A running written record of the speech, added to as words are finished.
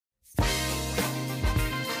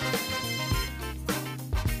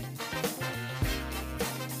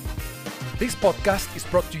This podcast is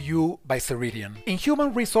brought to you by Ceridian. In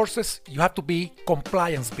human resources, you have to be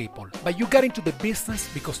compliance people, but you get into the business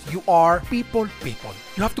because you are people.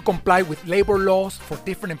 You have to comply with labor laws for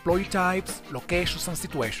different employee types, locations, and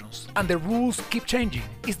situations. And the rules keep changing.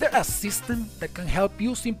 Is there a system that can help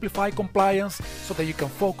you simplify compliance so that you can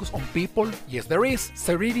focus on people? Yes, there is.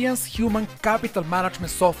 Ceridian's human capital management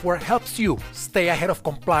software helps you stay ahead of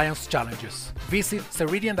compliance challenges. Visit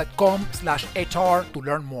ceridian.com/HR to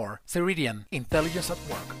learn more. Ceridian, intelligence at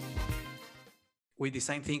work. With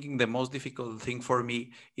design thinking, the most difficult thing for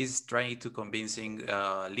me is trying to convincing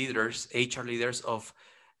leaders, HR leaders, of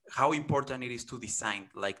how important it is to design,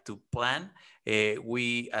 like to plan.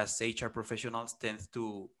 We as HR professionals tend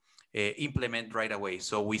to implement right away.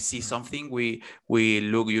 So we see something, we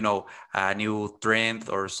look, a new trend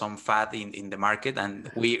or some fad in the market, and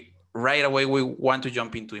we right away we want to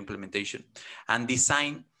jump into implementation. And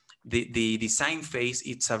design, the design phase,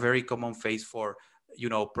 it's a very common phase for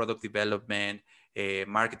product development,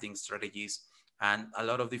 marketing strategies, and a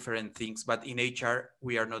lot of different things. But in HR,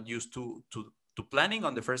 we are not used to planning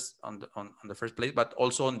on the first place, but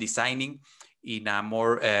also on designing in a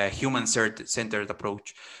more human-centered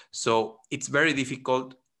approach. So it's very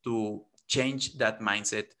difficult to change that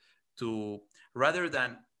mindset to, rather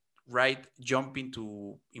than jump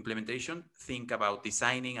into implementation, think about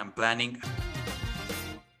designing and planning.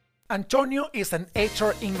 Antonio is an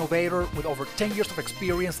HR innovator with over 10 years of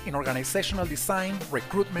experience in organizational design,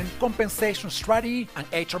 recruitment, compensation strategy, and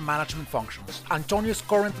HR management functions. Antonio is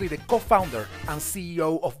currently the co-founder and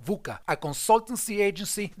CEO of VUCA, a consultancy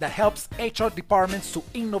agency that helps HR departments to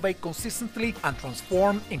innovate consistently and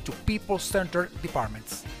transform into people-centered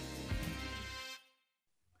departments.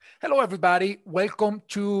 Hello, everybody. Welcome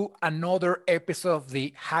to another episode of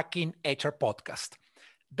the Hacking HR podcast.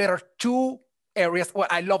 There are two areas. Well,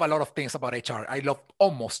 I love a lot of things about HR. I love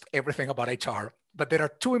almost everything about HR, but there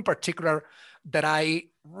are two in particular that I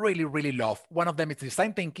really love. One of them is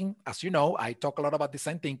design thinking. As you know, I talk a lot about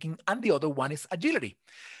design thinking, and the other one is agility.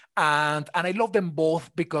 And I love them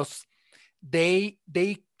both because they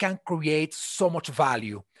can create so much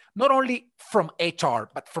value, not only from HR,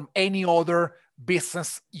 but from any other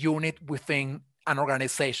business unit within an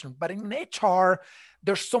organization. But in HR,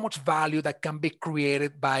 there's so much value that can be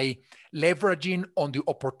created by leveraging on the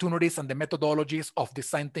opportunities and the methodologies of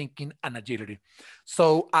design thinking and agility.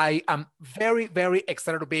 So I am very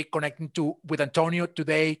excited to be connecting with Antonio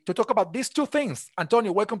today to talk about these two things.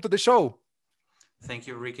 Antonio, welcome to the show. Thank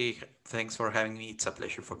you, Ricky. Thanks for having me. It's a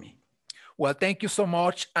pleasure for me. Well, thank you so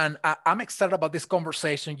much. And I'm excited about this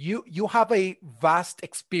conversation. You have a vast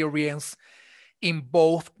experience in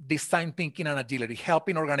both design thinking and agility,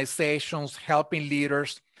 helping organizations, helping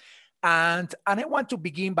leaders. And I want to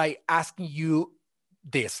begin by asking you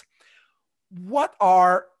this. What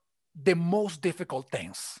are the most difficult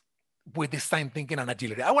things with design thinking and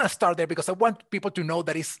agility? I want to start there because I want people to know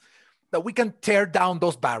that we can tear down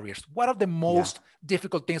those barriers. What are the most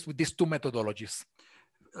difficult things with these two methodologies?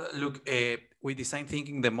 Look, with design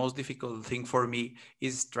thinking, the most difficult thing for me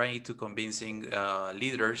is trying to convincing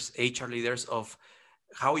leaders, HR leaders, of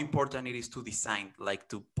how important it is to design, like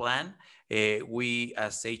to plan. We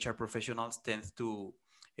as HR professionals tend to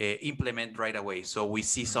implement right away. So we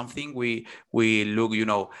see something, we look,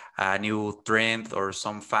 a new trend or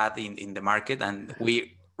some fad in the market, and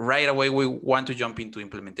we right away we want to jump into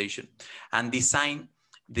implementation. And design,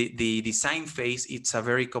 the design phase, it's a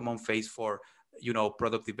very common phase for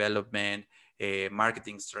product development,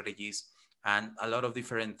 marketing strategies, and a lot of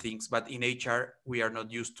different things. But in HR, we are not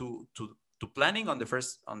used to planning on the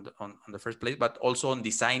first place, but also on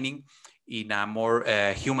designing in a more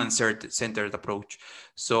human-centered approach.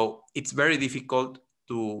 So it's very difficult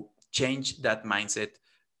to change that mindset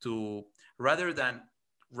to, rather than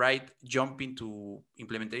jump into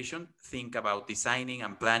implementation, think about designing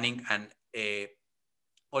and planning, and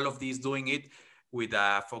all of these, doing it with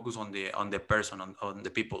a focus on the person, on the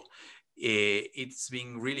people. It's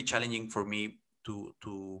been really challenging for me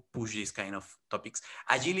to push these kind of topics.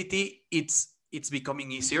 Agility, it's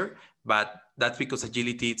becoming easier, but that's because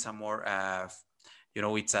agility, it's a more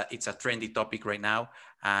it's a trendy topic right now,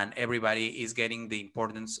 and everybody is getting the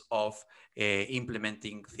importance of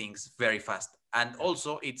implementing things very fast. And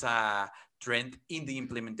also, it's a trend in the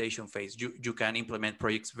implementation phase. You can implement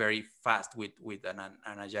projects very fast with an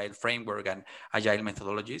agile framework and agile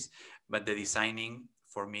methodologies, but the designing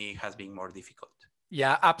for me has been more difficult.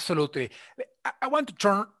 Yeah, absolutely. I want to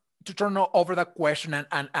turn over that question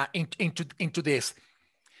and into this.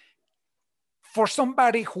 For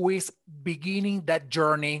somebody who is beginning that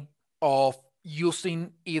journey of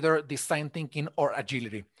using either design thinking or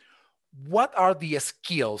agility, what are the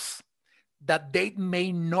skills that they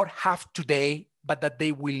may not have today, but that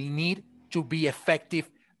they will need to be effective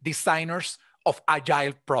designers of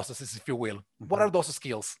agile processes, if you will? What Mhm. are those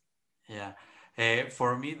skills? Yeah.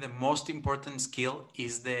 For me, the most important skill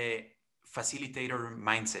is the facilitator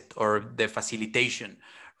mindset or the facilitation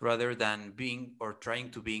rather than being or trying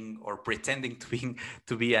to being or pretending to being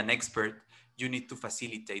to be an expert. You need to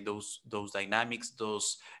facilitate those dynamics,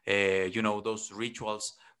 those those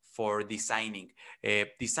rituals for designing.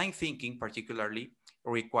 Design thinking particularly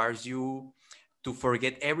requires you to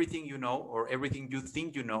forget everything you know or everything you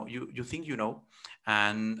think you know you think you know,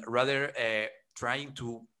 and rather trying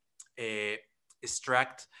to uh,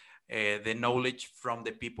 extract the knowledge from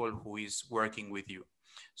the people who is working with you.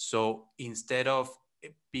 So instead of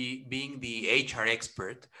being the HR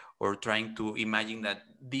expert or trying to imagine that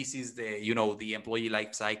this is the the employee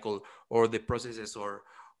life cycle or the processes or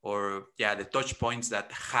yeah, the touch points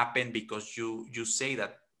that happen because you say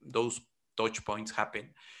that those touch points happen,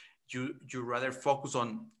 you rather focus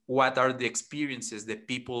on what are the experiences that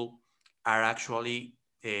people are actually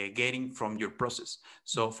getting from your process.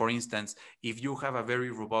 So for instance, if you have a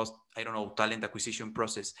very robust, I don't know, talent acquisition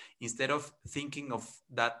process, instead of thinking of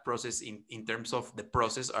that process in terms of the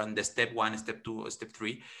process and the step one, step two, step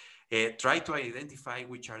three, try to identify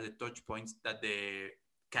which are the touch points that the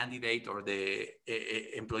candidate or the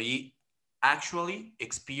employee actually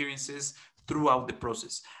experiences throughout the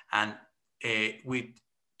process. And with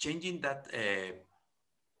changing that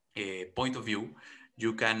point of view,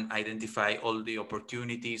 you can identify all the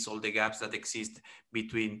opportunities, all the gaps that exist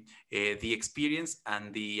between the experience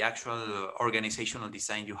and the actual organizational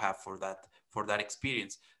design you have for that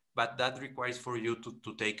experience. But that requires for you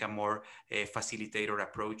to take a more facilitator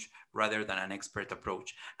approach rather than an expert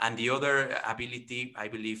approach. And the other ability, I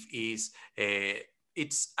believe, is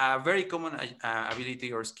it's a very common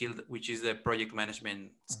ability or skill, which is the project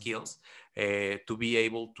management skills, to be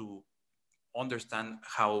able to understand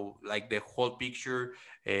how like the whole picture,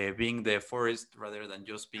 being the forest rather than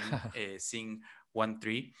just being seeing one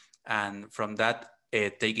tree, and from that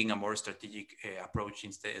taking a more strategic approach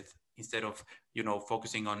instead of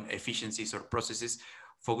focusing on efficiencies or processes,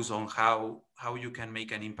 focus on how you can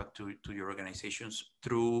make an impact to your organizations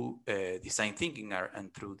through design thinking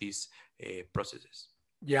and through these processes.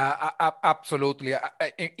 Yeah, absolutely.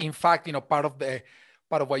 In fact, part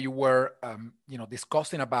of what you were,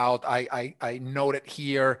 discussing about, I noted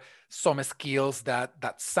here some skills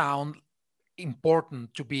that sound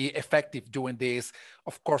important to be effective doing this.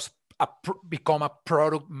 Of course, become a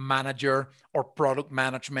product manager or product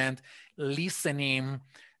management, listening,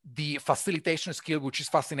 the facilitation skill, which is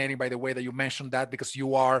fascinating by the way that you mentioned that, because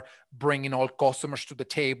you are bringing all customers to the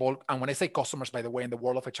table. And when I say customers, by the way, in the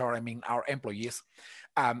world of HR, I mean our employees,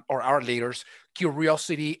 or our leaders,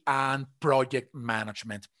 curiosity and project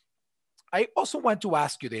management. I also want to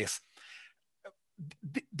ask you this.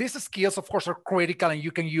 These skills, of course, are critical and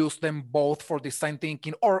you can use them both for design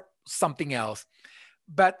thinking or something else.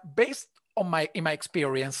 But based on in my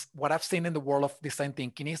experience, what I've seen in the world of design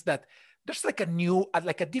thinking is that there's like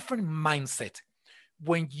a different mindset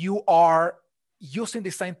when you are using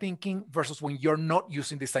design thinking versus when you're not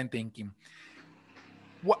using design thinking.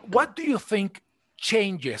 What do you think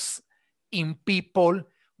changes in people?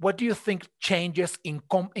 What do you think changes in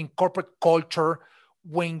corporate culture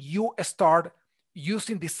when you start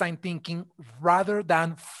using design thinking rather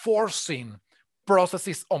than forcing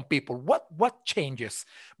processes on people? What changes,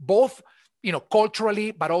 both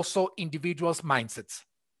culturally, but also individuals' mindsets?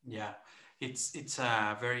 Yeah, it's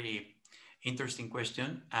a very interesting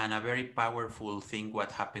question and a very powerful thing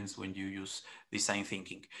what happens when you use design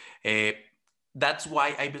thinking. Uh, that's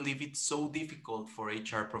why I believe it's so difficult for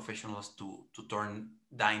HR professionals to turn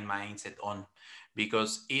that mindset on,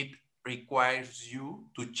 because it requires you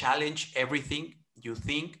to challenge everything you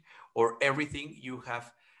think or everything you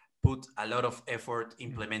have put a lot of effort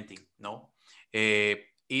implementing. No,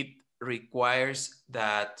 it requires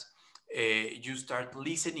that you start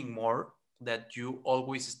listening more, that you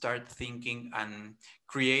always start thinking and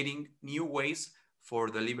creating new ways for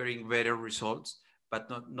delivering better results, but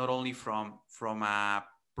not only from a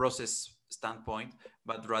process standpoint,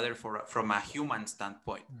 but rather from a human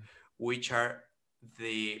standpoint, which are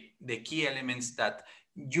the key elements that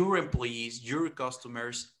your employees, your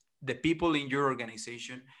customers, the people in your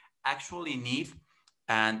organization actually need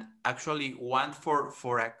and actually want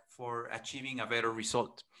for achieving a better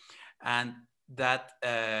result. And that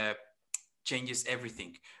changes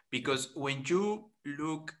everything, because when you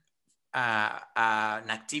look an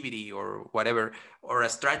activity or whatever, or a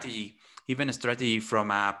strategy, even a strategy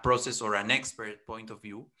from a process or an expert point of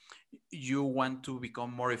view, you want to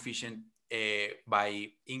become more efficient by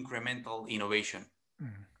incremental innovation.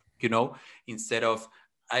 Mm. Instead of,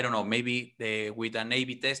 I don't know, maybe with an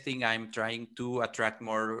A/B testing, I'm trying to attract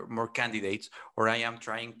more candidates, or I am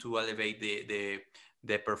trying to elevate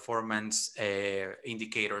the performance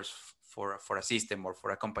indicators for a system or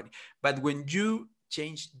for a company. But when you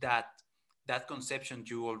change that conception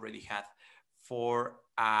you already had for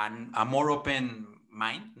a more open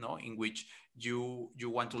mind, in which you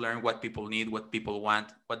want to learn what people need, what people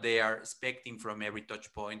want, what they are expecting from every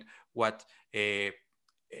touch point, what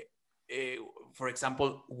for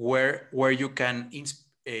example, where you can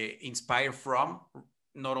inspire from,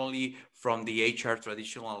 not only from the HR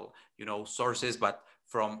traditional sources, but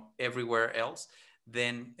from everywhere else,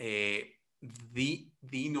 then the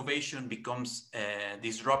innovation becomes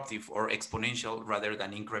disruptive or exponential rather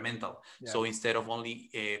than incremental. Yeah. So instead of only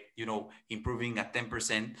improving at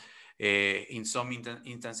 10%, in some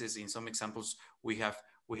instances, in some examples, we have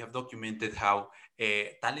documented how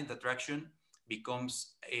talent attraction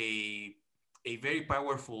becomes a very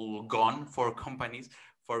powerful gun for companies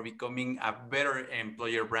for becoming a better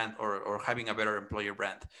employer brand, or having a better employer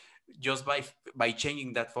brand, just by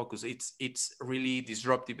changing that focus. It's really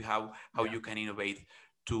disruptive how you can innovate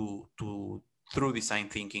through design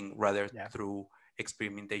thinking rather through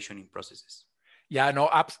experimentation in processes. Yeah, no,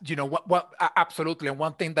 absolutely. And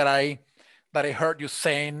one thing that I heard you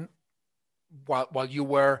saying while you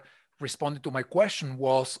were responding to my question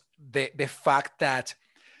was the fact that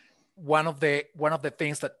one of the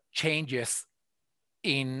things that changes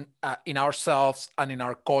in ourselves and in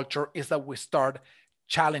our culture is that we start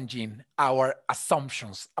challenging our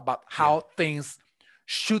assumptions about how things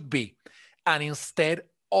should be, and instead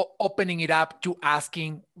opening it up to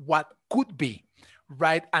asking what could be,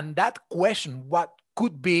 right? And that question, what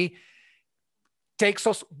could be, takes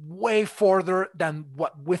us way further than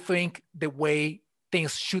what we think the way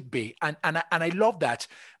things should be. And I love that,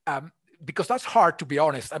 because that's hard, to be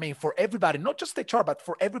honest. I mean, for everybody, not just HR, but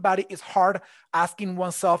for everybody, it's hard asking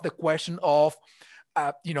oneself the question of,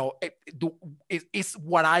 is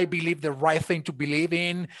what I believe the right thing to believe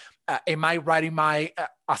in? Am I right in my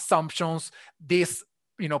assumptions? These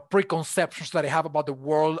preconceptions that I have about the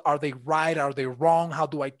world, are they right? Are they wrong? How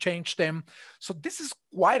do I change them? So this is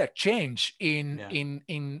quite a change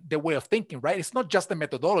in the way of thinking, right? It's not just the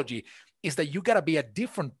methodology. It's that you got to be a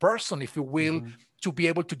different person, if you will, to be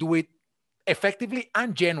able to do it effectively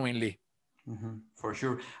and genuinely. For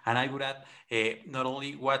sure. And I would add not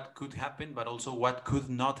only what could happen, but also what could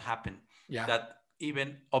not happen. Yeah. That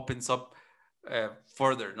even opens up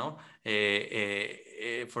further, no?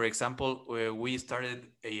 For example, we started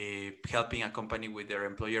helping a company with their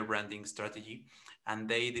employer branding strategy, and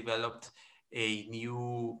they developed a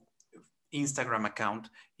new Instagram account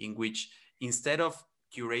in which, instead of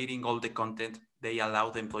curating all the content, they allow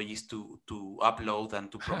the employees to upload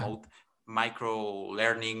and to promote micro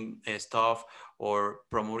learning stuff, or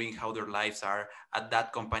promoting how their lives are at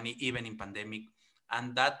that company, even in pandemic.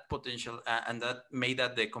 And that potential and that made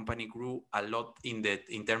that the company grew a lot in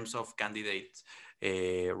terms of candidates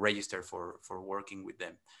registered for working with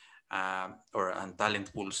them, and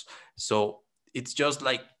talent pools. So it's just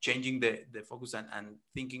like changing the focus and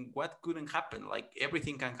thinking what couldn't happen. Like,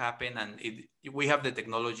 everything can happen, and we have the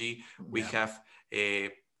technology, we have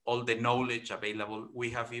all the knowledge available,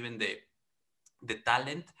 we have even the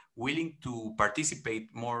talent willing to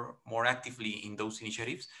participate more actively in those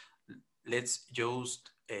initiatives. Let's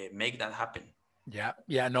just make that happen.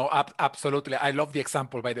 Yeah, no, absolutely. I love the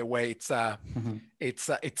example, by the way.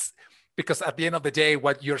 It's because at the end of the day,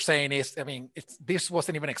 what you're saying is, I mean, this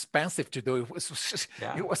wasn't even expensive to do.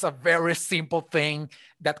 It was a very simple thing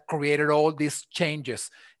that created all these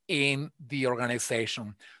changes in the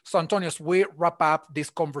organization. So, Antonio, as we wrap up this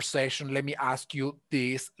conversation, let me ask you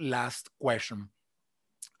this last question.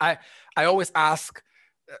 I always ask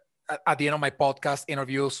at the end of my podcast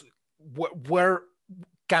interviews, where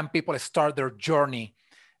can people start their journey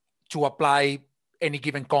to apply any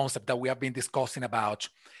given concept that we have been discussing about,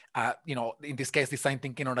 in this case, design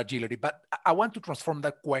thinking or agility. But I want to transform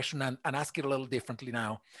that question and ask it a little differently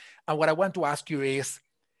now. And what I want to ask you is,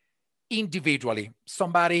 individually,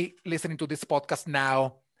 somebody listening to this podcast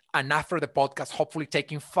now, and after the podcast, hopefully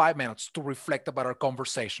taking 5 minutes to reflect about our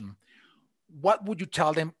conversation, what would you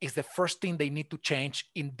tell them is the first thing they need to change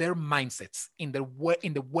in their mindsets, in the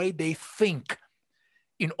way they think,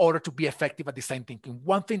 in order to be effective at design thinking?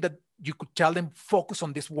 One thing that you could tell them, focus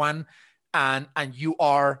on this one, and you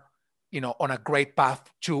are, on a great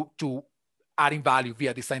path to adding value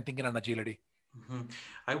via design thinking and agility.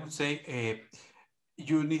 I would say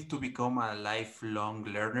you need to become a lifelong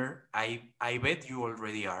learner. I bet you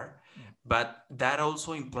already are, but that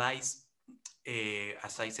also implies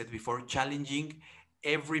as I said before, challenging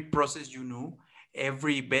every process you know,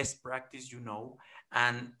 every best practice you know,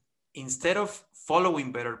 and instead of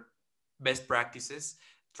following better best practices,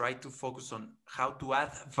 try to focus on how to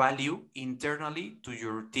add value internally to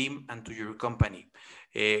your team and to your company.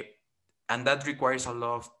 And that requires a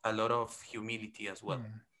lot of humility as well.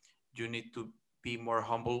 You need to be more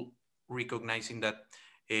humble, recognizing that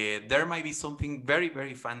there might be something very,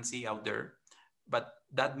 very fancy out there, but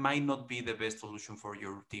that might not be the best solution for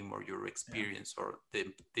your team or your experience, or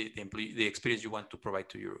the experience you want to provide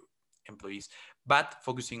to your employees, but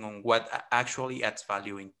focusing on what actually adds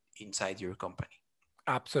value inside your company.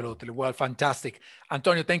 Absolutely. Well, fantastic.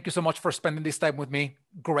 Antonio, thank you so much for spending this time with me.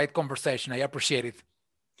 Great conversation. I appreciate it.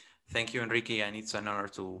 Thank you, Enrique, and it's an honor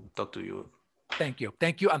to talk to you. Thank you.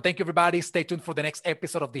 Thank you. And thank you, everybody. Stay tuned for the next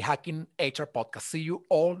episode of the Hacking HR podcast. See you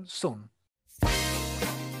all soon.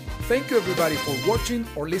 Thank you, everybody, for watching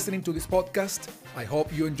or listening to this podcast. I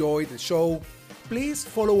hope you enjoyed the show. Please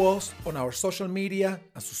follow us on our social media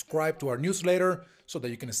and subscribe to our newsletter so that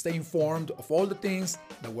you can stay informed of all the things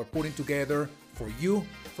that we're putting together for you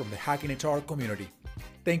from the Hacking HR community.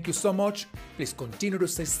 Thank you so much. Please continue to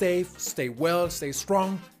stay safe, stay well, stay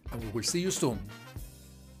strong, and we will see you soon.